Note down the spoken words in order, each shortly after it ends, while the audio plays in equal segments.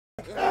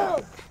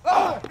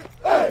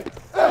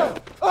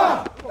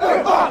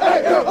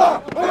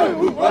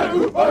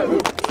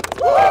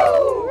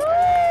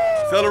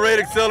Accelerate,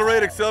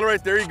 accelerate,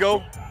 accelerate. There you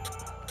go.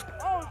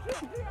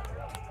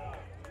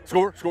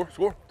 Score, score,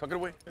 score. Tuck it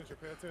away.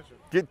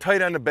 Get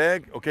tight on the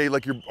bag. Okay,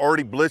 like you're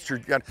already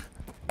blitzed.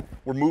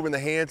 We're moving the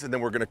hands, and then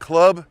we're gonna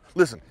club.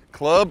 Listen,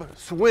 club,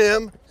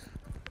 swim,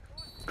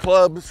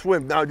 club,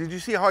 swim. Now, did you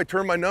see how I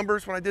turned my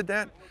numbers when I did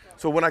that?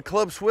 So when I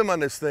club swim on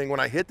this thing, when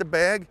I hit the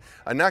bag,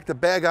 I knock the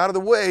bag out of the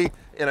way,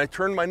 and I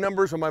turn my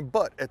numbers on my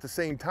butt at the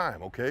same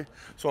time. Okay,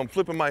 so I'm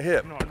flipping my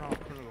hip. No.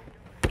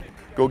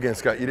 Go again,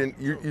 Scott. You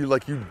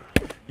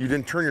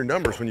didn't turn your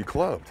numbers when you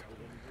clubbed.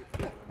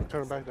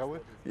 Turn it back that way?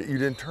 You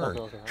didn't turn.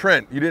 Okay.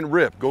 Trent, you didn't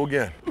rip. Go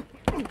again.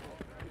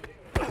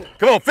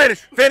 Come on,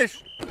 finish,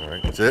 finish. All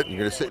right, that's it. You're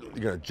gonna sit.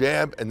 You're gonna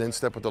jab and then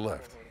step with the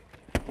left.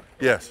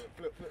 Yes.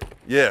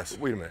 Yes.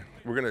 Wait a minute.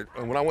 We're gonna.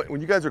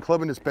 When you guys are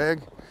clubbing this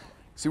bag,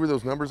 see where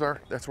those numbers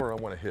are? That's where I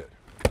want to hit.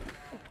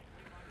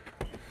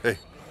 Hey.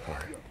 All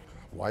right.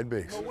 Wide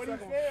base.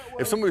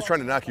 If somebody was trying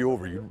to knock you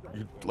over, you'd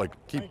like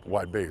keep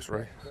wide base,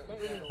 right?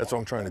 That's what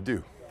I'm trying to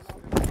do.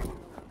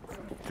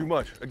 Too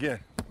much. Again.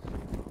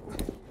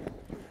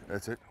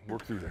 That's it.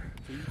 Work through there.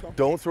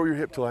 Don't throw your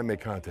hip till I make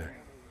contact.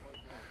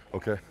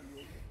 Okay?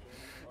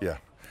 Yeah.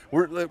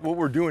 What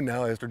we're doing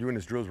now, as they're doing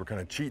this drills, we're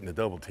kind of cheating the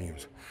double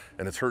teams,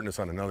 and it's hurting us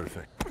on another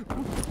thing.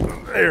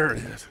 There it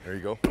is. There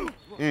you go.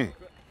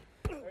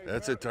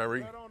 That's it,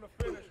 Tyree.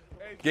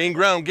 Gain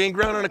ground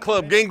on the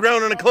club. Gain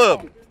ground on the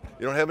club.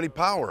 You don't have any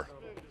power.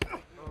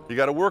 You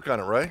got to work on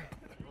it, right?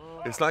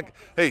 It's not,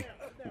 hey,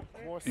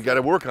 you got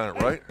to work on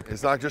it, right?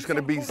 It's not just going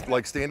to be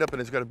like stand up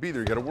and it's got to be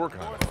there. You got to work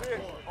on it.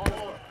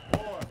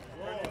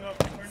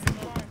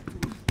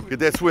 Get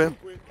that swim.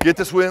 Get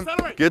the swim.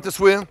 Get the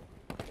swim.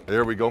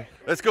 There we go.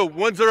 Let's go.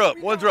 Ones are up.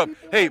 Ones are up.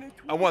 Hey,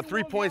 I want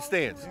 3-point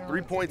stance.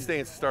 3-point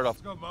stance to start off.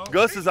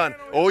 Gus is on.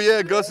 Oh,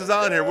 yeah, Gus is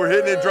on here. We're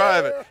hitting it,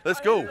 driving. Let's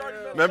go.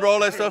 Remember all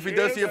that stuff he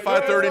does to you at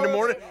 5:30 in the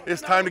morning?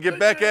 It's time to get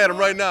back at him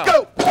right now.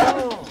 Go.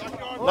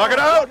 Knock it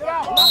out.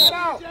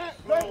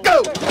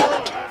 Go.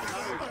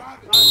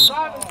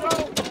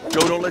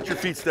 Joe, don't let your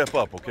feet step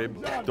up, okay?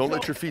 Don't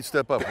let your feet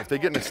step up. If they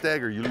get in a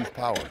stagger, you lose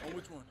power.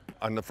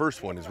 On the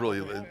first one is really,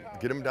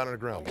 get him down on the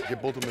ground.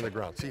 Get both of them in the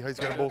ground. See how he's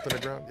got both in the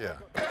ground? Yeah.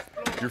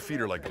 Your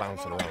feet are like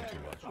bouncing around too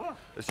much.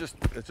 It's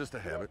just a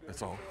habit,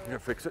 that's all. You gotta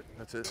fix it,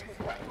 that's it.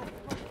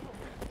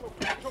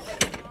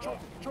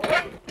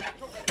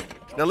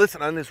 Now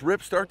listen, on this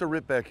rip, start the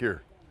rip back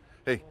here.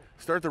 Hey,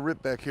 start the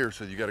rip back here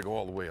so you gotta go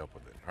all the way up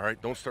with it. All right,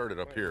 don't start it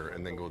up here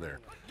and then go there.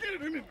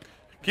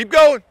 Keep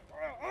going.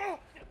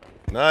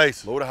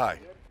 Nice, low to high.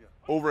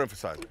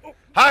 Overemphasize it.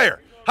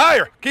 Higher,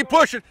 higher, keep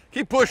pushing,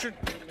 keep pushing.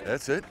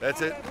 That's it,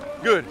 that's it.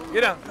 Good,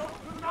 get down.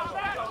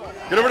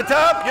 Get over the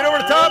top, get over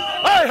the top.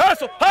 Hey,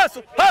 hustle,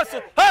 hustle,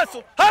 hustle,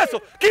 hustle,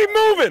 hustle. Keep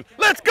moving,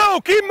 let's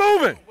go, keep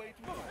moving.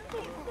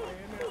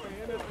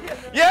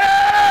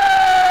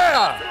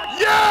 Yeah,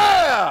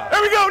 yeah.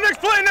 There we go, next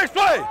play, next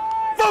play.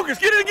 Focus,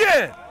 get it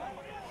again.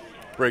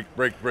 Break,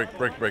 break, break,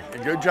 break, break.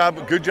 Good job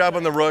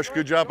on the rush,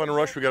 good job on the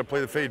rush. We gotta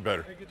play the fade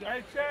better.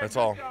 That's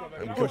all.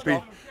 And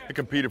we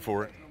competed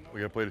for it. We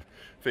gotta play the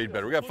fade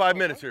better. We got 5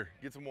 minutes here,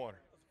 get some water.